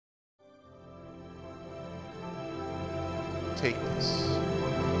Take this,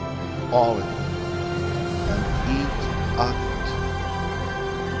 all of it, and eat of it.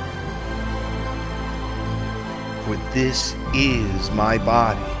 For this is my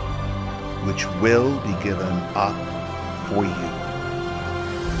body, which will be given up for you.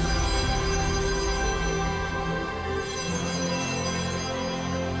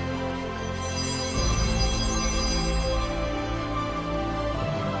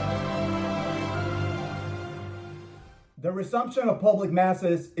 The resumption of public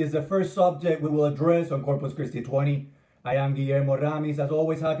masses is the first subject we will address on Corpus Christi 20. I am Guillermo Ramis, as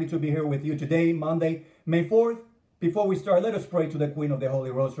always happy to be here with you today, Monday, May 4th. Before we start, let us pray to the Queen of the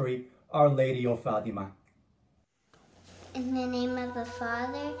Holy Rosary, Our Lady of Fatima. In the name of the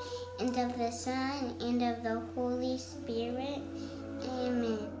Father, and of the Son, and of the Holy Spirit.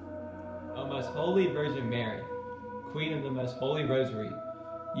 Amen. O Most Holy Virgin Mary, Queen of the Most Holy Rosary,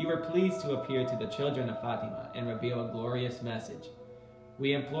 you were pleased to appear to the children of Fatima and reveal a glorious message.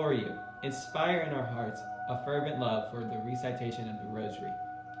 We implore you, inspire in our hearts a fervent love for the recitation of the Rosary.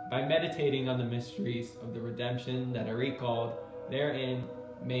 By meditating on the mysteries of the redemption that are recalled therein,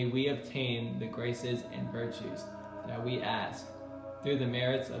 may we obtain the graces and virtues that we ask, through the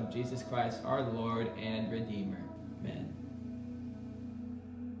merits of Jesus Christ our Lord and Redeemer. Amen.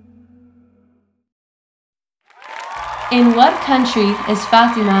 In what country is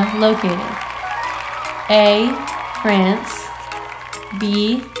Fatima located? A. France,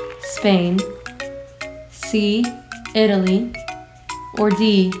 B. Spain, C. Italy, or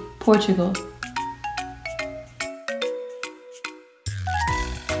D. Portugal?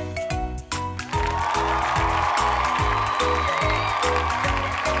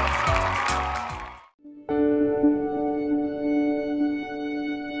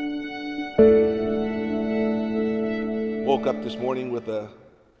 Woke up this morning with a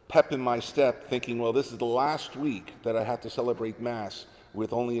pep in my step, thinking, well, this is the last week that I have to celebrate Mass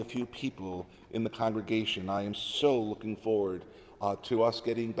with only a few people in the congregation. I am so looking forward to us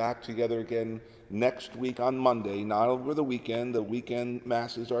getting back together again next week on Monday, not over the weekend. The weekend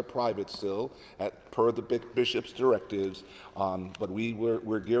Masses are private still, per the Bishop's directives, but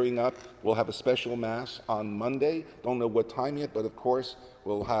we're gearing up. We'll have a special Mass on Monday. Don't know what time yet, but of course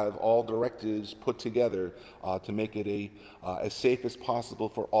we'll have all directives put together to make it as safe as possible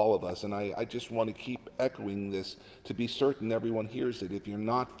for all of us. And I just want to keep echoing this to be certain everyone hears it. If you're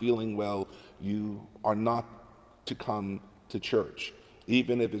not feeling well, you are not to come to church.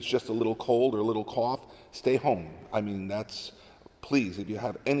 Even if it's just a little cold or a little cough, stay home. I mean, please, if you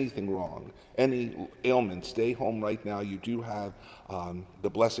have anything wrong, any ailment, stay home right now. You do have the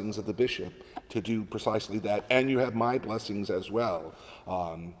blessings of the bishop to do precisely that, and you have my blessings as well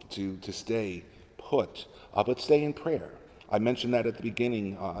to stay put, but stay in prayer. I mentioned that at the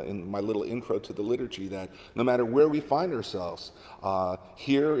beginning in my little intro to the liturgy, that no matter where we find ourselves,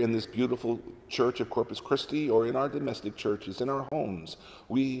 here in this beautiful church of Corpus Christi or in our domestic churches, in our homes,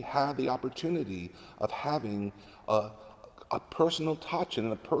 we have the opportunity of having a personal touch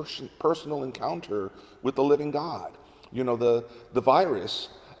and a personal encounter with the living God. You know, the virus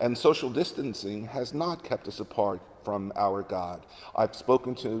and social distancing has not kept us apart from our God. I've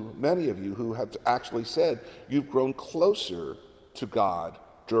spoken to many of you who have actually said you've grown closer to God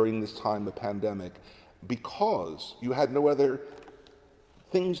during this time of pandemic because you had no other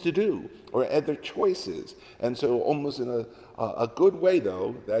things to do or other choices. And so almost in a good way,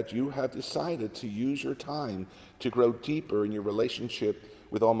 though, that you have decided to use your time to grow deeper in your relationship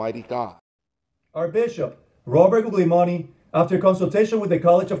with Almighty God. Our Bishop, Robert Guglimoni, after consultation with the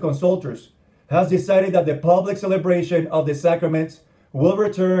College of Consultors, has decided that the public celebration of the sacraments will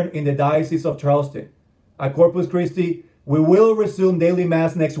return in the Diocese of Charleston. At Corpus Christi, we will resume daily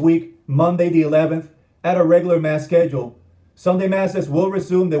Mass next week, Monday the 11th, at a regular Mass schedule. Sunday Masses will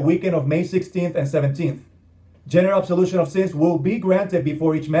resume the weekend of May 16th and 17th. General absolution of sins will be granted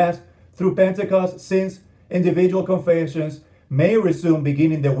before each Mass through Pentecost, since individual confessions may resume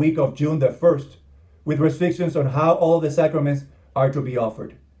beginning the week of June the 1st, with restrictions on how all the sacraments are to be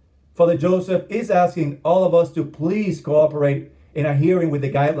offered. Father Joseph is asking all of us to please cooperate in adhering with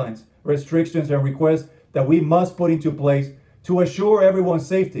the guidelines, restrictions, and requests that we must put into place to assure everyone's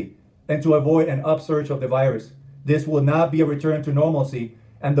safety and to avoid an upsurge of the virus. This will not be a return to normalcy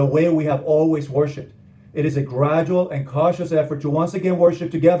and the way we have always worshipped. It is a gradual and cautious effort to once again worship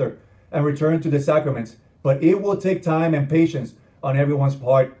together and return to the sacraments, but it will take time and patience on everyone's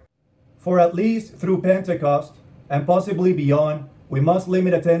part. For at least through Pentecost and possibly beyond, we must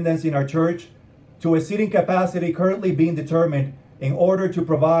limit attendance in our church to a seating capacity currently being determined in order to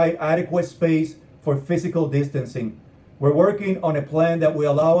provide adequate space for physical distancing. We're working on a plan that will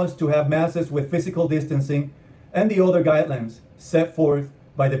allow us to have Masses with physical distancing and the other guidelines set forth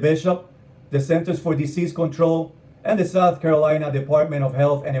by the Bishop, the Centers for Disease Control, and the South Carolina Department of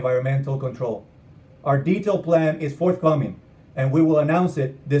Health and Environmental Control. Our detailed plan is forthcoming, and we will announce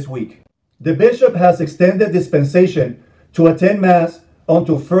it this week. The Bishop has extended dispensation to attend Mass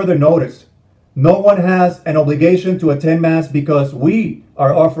until further notice. No one has an obligation to attend Mass because we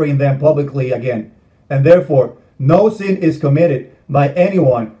are offering them publicly again, and therefore no sin is committed by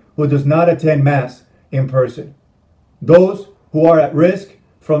anyone who does not attend Mass in person. Those who are at risk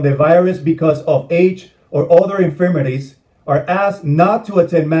from the virus because of age or other infirmities are asked not to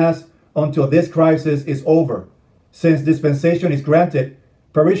attend Mass until this crisis is over. Since dispensation is granted,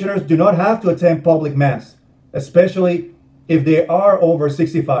 parishioners do not have to attend public Mass, especially if they are over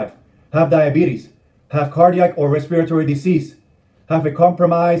 65, have diabetes, have cardiac or respiratory disease, have a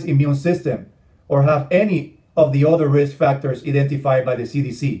compromised immune system, or have any of the other risk factors identified by the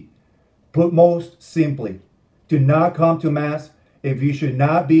CDC. Put most simply, do not come to Mass if you should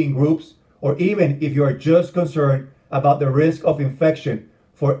not be in groups, or even if you are just concerned about the risk of infection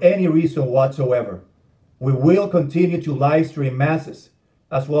for any reason whatsoever. We will continue to live stream Masses,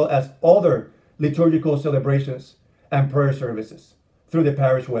 as well as other liturgical celebrations and prayer services through the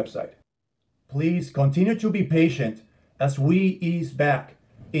parish website. Please continue to be patient as we ease back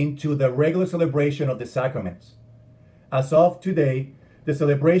into the regular celebration of the sacraments. As of today, the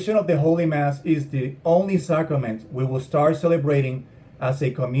celebration of the Holy Mass is the only sacrament we will start celebrating as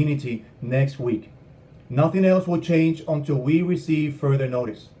a community next week. Nothing else will change until we receive further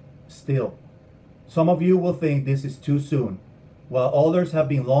notice. Still, some of you will think this is too soon, while others have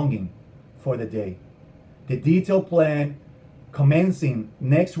been longing for the day. The detailed plan commencing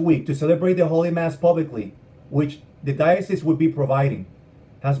next week to celebrate the Holy Mass publicly, which the diocese will be providing,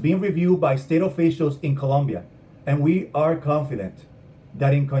 has been reviewed by state officials in Colombia, and we are confident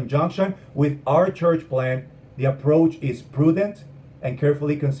that in conjunction with our church plan, the approach is prudent and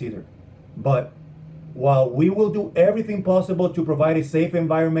carefully considered. But while we will do everything possible to provide a safe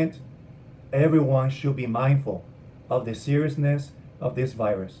environment, everyone should be mindful of the seriousness of this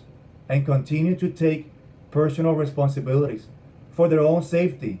virus and continue to take personal responsibilities for their own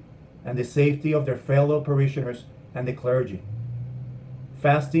safety and the safety of their fellow parishioners and the clergy.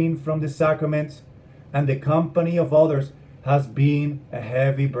 Fasting from the sacraments and the company of others has been a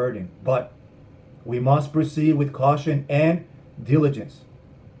heavy burden, but we must proceed with caution and diligence.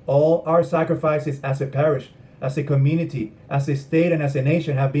 All our sacrifices as a parish, as a community, as a state, and as a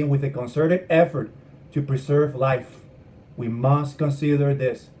nation have been with a concerted effort to preserve life. We must consider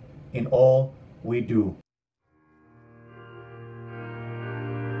this in all we do.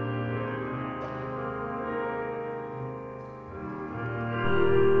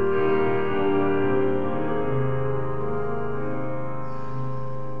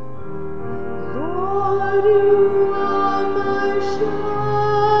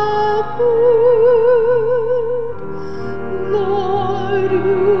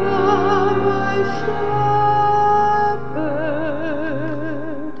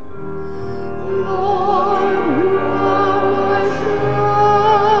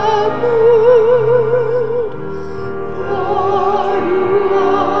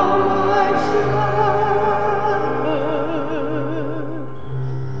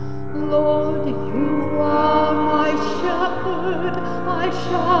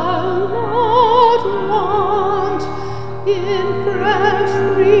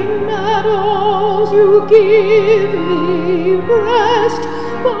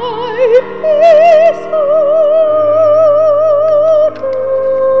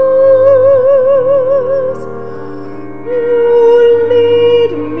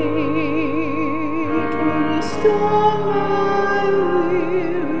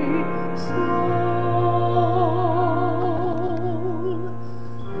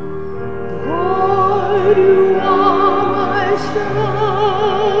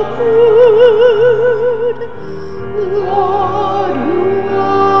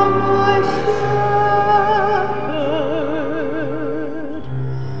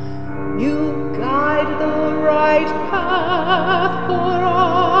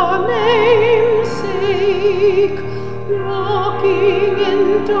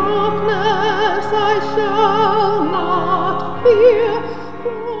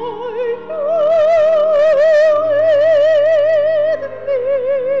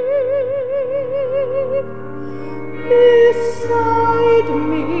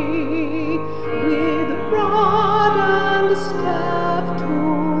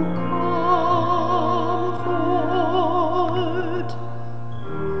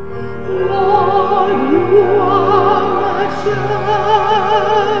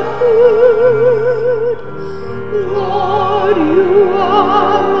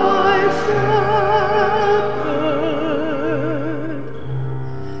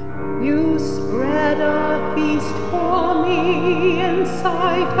 in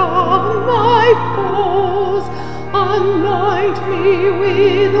sight of my foes. Anoint me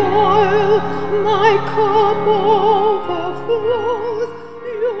with oil, my cup overflows.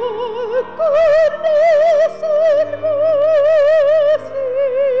 Your goodness and mercy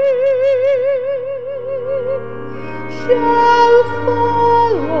shall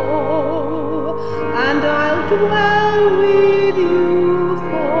follow, and I'll dwell with you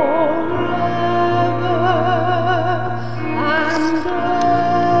forever and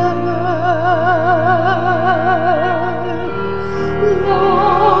ever.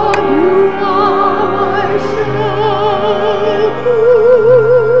 Lord, you are my shepherd.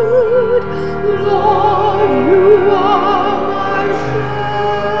 Lord, you are my shepherd.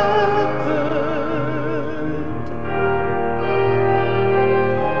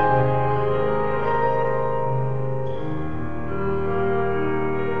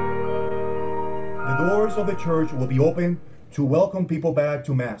 The doors of the church will be open to welcome people back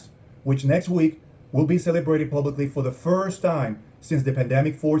to Mass, which next week will be celebrated publicly for the first time since the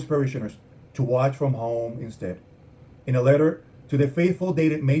pandemic forced parishioners to watch from home instead. In a letter to the faithful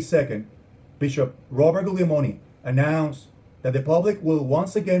dated May 2nd, Bishop Robert Guglielmoni announced that the public will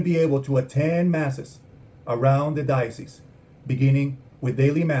once again be able to attend Masses around the diocese, beginning with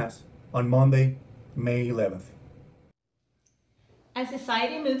daily Mass on Monday, May 11th. As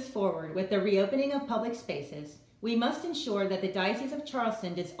society moves forward with the reopening of public spaces, we must ensure that the Diocese of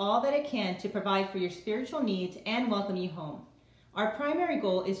Charleston does all that it can to provide for your spiritual needs and welcome you home. Our primary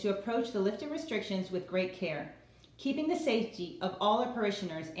goal is to approach the lifted restrictions with great care, keeping the safety of all our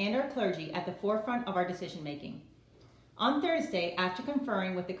parishioners and our clergy at the forefront of our decision-making. On Thursday, after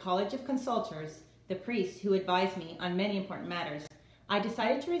conferring with the College of Consultors, the priests who advised me on many important matters, I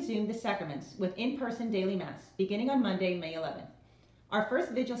decided to resume the sacraments with in-person daily Mass, beginning on Monday, May 11th. Our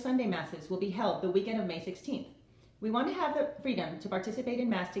first Vigil Sunday Masses will be held the weekend of May 16th. We want to have the freedom to participate in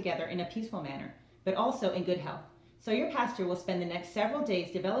Mass together in a peaceful manner, but also in good health. So your pastor will spend the next several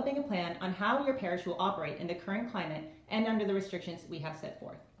days developing a plan on how your parish will operate in the current climate and under the restrictions we have set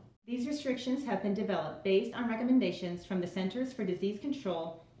forth. These restrictions have been developed based on recommendations from the Centers for Disease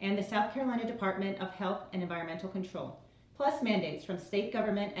Control and the South Carolina Department of Health and Environmental Control, plus mandates from state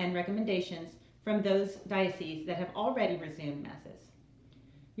government and recommendations from those dioceses that have already resumed Masses.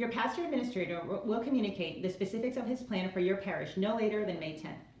 Your pastor administrator will communicate the specifics of his plan for your parish no later than May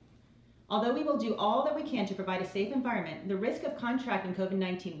 10th. Although we will do all that we can to provide a safe environment, the risk of contracting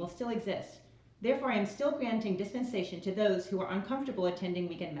COVID-19 will still exist. Therefore, I am still granting dispensation to those who are uncomfortable attending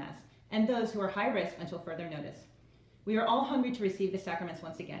weekend Mass and those who are high risk until further notice. We are all hungry to receive the sacraments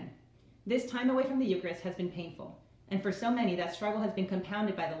once again. This time away from the Eucharist has been painful, and for so many, that struggle has been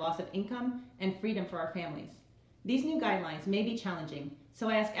compounded by the loss of income and freedom for our families. These new guidelines may be challenging, so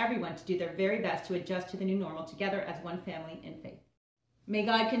I ask everyone to do their very best to adjust to the new normal together as one family in faith. May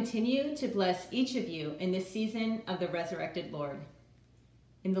God continue to bless each of you in this season of the resurrected Lord.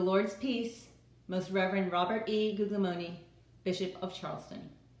 In the Lord's peace, Most Reverend Robert E. Guglielmoni, Bishop of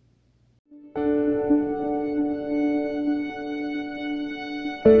Charleston.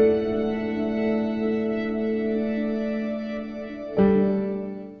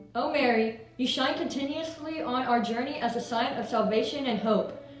 O Mary, you shine continuously on our journey as a sign of salvation and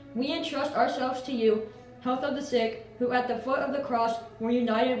hope. We entrust ourselves to you, health of the sick, who at the foot of the cross were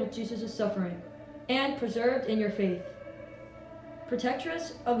united with Jesus' suffering, and preserved in your faith.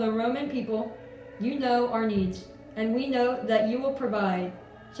 Protectress of the Roman people, you know our needs, and we know that you will provide,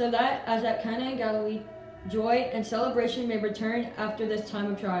 so that, as at Cana in Galilee, joy and celebration may return after this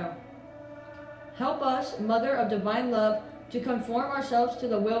time of trial. Help us, Mother of divine love, to conform ourselves to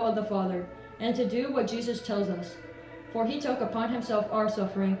the will of the Father, and to do what Jesus tells us. For he took upon himself our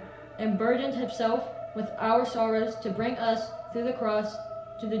suffering, and burdened himself with our sorrows to bring us, through the cross,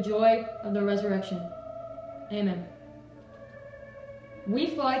 to the joy of the resurrection. Amen. We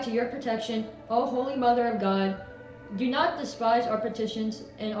fly to your protection, O Holy Mother of God. Do not despise our petitions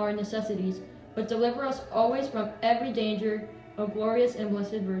and our necessities, but deliver us always from every danger, O glorious and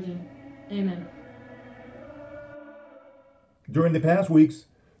blessed Virgin. Amen. During the past weeks,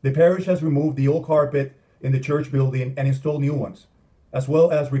 the parish has removed the old carpet in the church building and installed new ones, as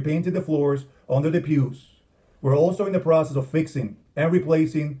well as repainted the floors under the pews. We're also in the process of fixing and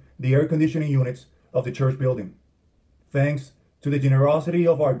replacing the air conditioning units of the church building, thanks to the generosity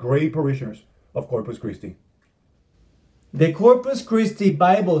of our great parishioners of Corpus Christi. The Corpus Christi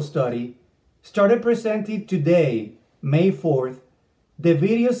Bible study started presenting today, May 4th, the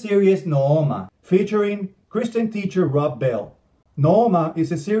video series Nooma, featuring Christian teacher Rob Bell. Nooma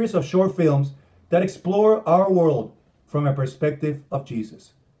is a series of short films that explore our world from a perspective of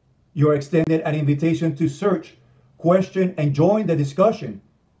Jesus. You are extended an invitation to search question, and join the discussion,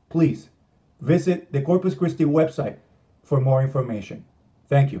 please visit the Corpus Christi website for more information.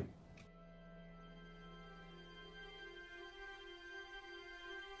 Thank you.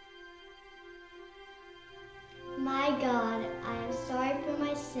 My God, I am sorry for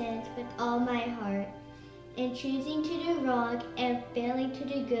my sins with all my heart. In choosing to do wrong and failing to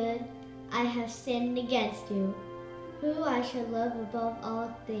do good, I have sinned against you, who I should love above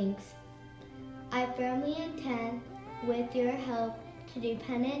all things. I firmly intend, with your help, to do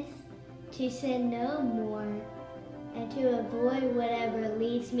penance, to sin no more, and to avoid whatever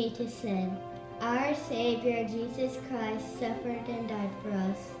leads me to sin. Our Savior Jesus Christ suffered and died for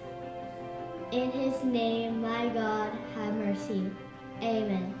us. In his name, my God, have mercy.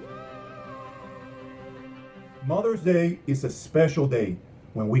 Amen. Mother's Day is a special day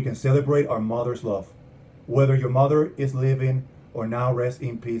when we can celebrate our mother's love. Whether your mother is living or now rests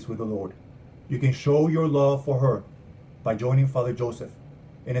in peace with the Lord, you can show your love for her by joining Father Joseph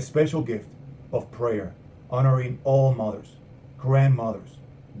in a special gift of prayer, honoring all mothers, grandmothers,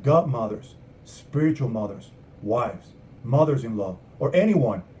 godmothers, spiritual mothers, wives, mothers-in-law, or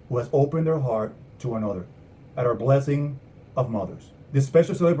anyone who has opened their heart to another at our blessing of mothers. This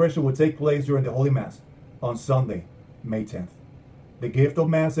special celebration will take place during the Holy Mass on Sunday, May 10th. The gift of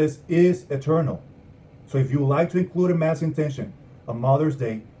Masses is eternal. So if you would like to include a Mass intention on Mother's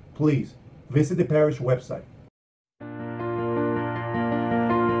Day, please visit the parish website.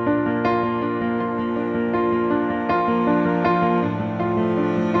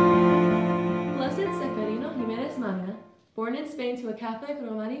 Born in Spain to a Catholic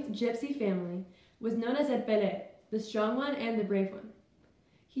Romani gypsy family, was known as El Pelé, the strong one and the brave one.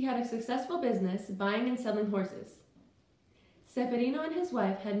 He had a successful business buying and selling horses. Seferino and his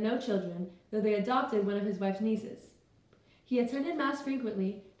wife had no children, though they adopted one of his wife's nieces. He attended Mass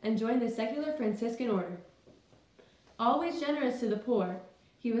frequently and joined the secular Franciscan order. Always generous to the poor,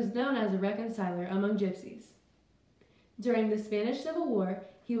 he was known as a reconciler among gypsies. During the Spanish Civil War,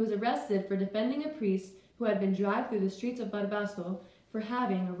 he was arrested for defending a priest who had been dragged through the streets of Barbasco for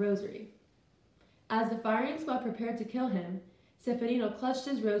having a rosary. As the firing squad prepared to kill him, Seferino clutched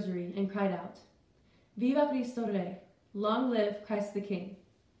his rosary and cried out, "Viva Cristo Rey! Long live Christ the King!"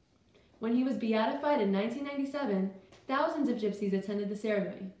 When he was beatified in 1997, thousands of gypsies attended the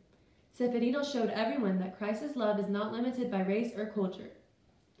ceremony. Seferino showed everyone that Christ's love is not limited by race or culture.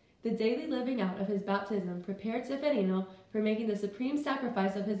 The daily living out of his baptism prepared Seferino for making the supreme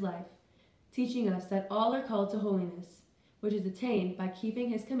sacrifice of his life, teaching us that all are called to holiness, which is attained by keeping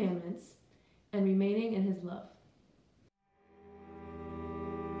his commandments and remaining in his love.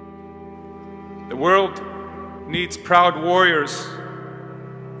 The world needs proud warriors,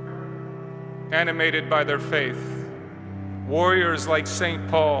 animated by their faith. Warriors like St.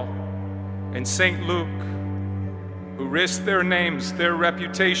 Paul and St. Luke, who risked their names, their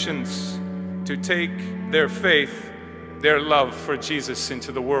reputations, to take their faith, their love for Jesus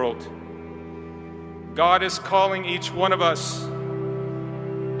into the world. God is calling each one of us,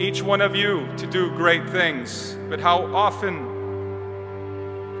 each one of you, to do great things, but how often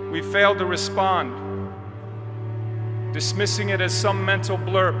we fail to respond, dismissing it as some mental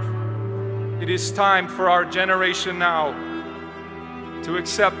blurb. It is time for our generation now to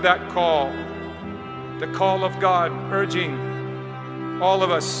accept that call, the call of God urging all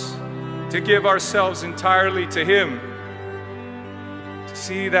of us to give ourselves entirely to Him, to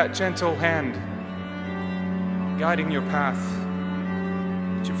see that gentle hand guiding your path.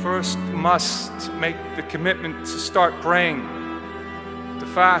 But you first must make the commitment to start praying, to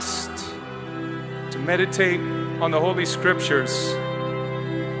fast, to meditate on the Holy Scriptures,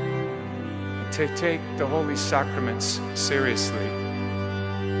 and to take the Holy Sacraments seriously.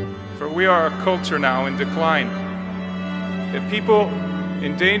 For we are a culture now in decline, a people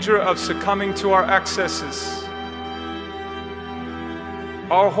in danger of succumbing to our excesses.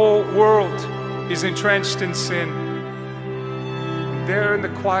 Our whole world is entrenched in sin. And there in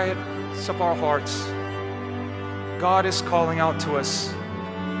the quietness of our hearts, God is calling out to us,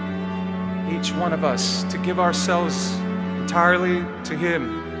 each one of us, to give ourselves entirely to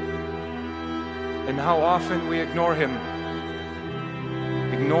Him. And how often we ignore Him,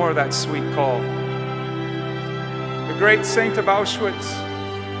 ignore that sweet call. The great saint of Auschwitz,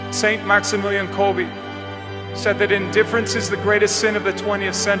 Saint Maximilian Kolbe, said that indifference is the greatest sin of the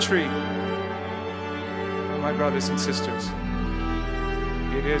 20th century. Oh, my brothers and sisters,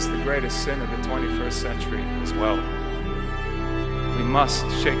 it is the greatest sin of the 21st century as well. We must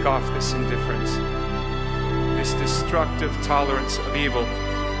shake off this indifference, this destructive tolerance of evil.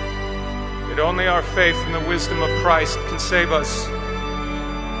 That only our faith in the wisdom of Christ can save us.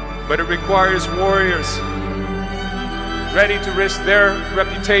 But it requires warriors, ready to risk their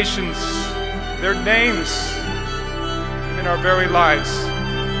reputations, their names, even our very lives,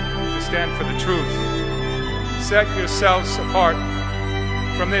 to stand for the truth. Set yourselves apart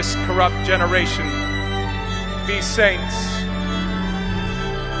from this corrupt generation. Be saints.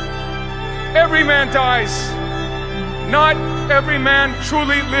 Every man dies. Not every man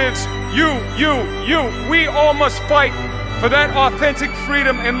truly lives. You. We all must fight for that authentic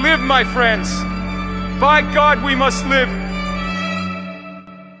freedom and live, my friends. By God, we must live.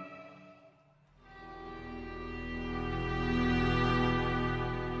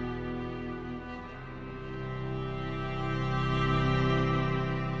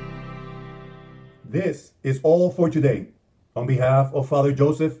 This is all for today. On behalf of Father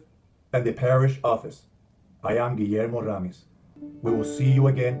Joseph and the parish office, I am Guillermo Ramis. We will see you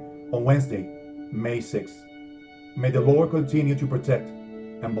again on Wednesday, May 6th. May the Lord continue to protect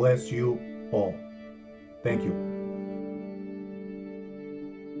and bless you all. Thank you.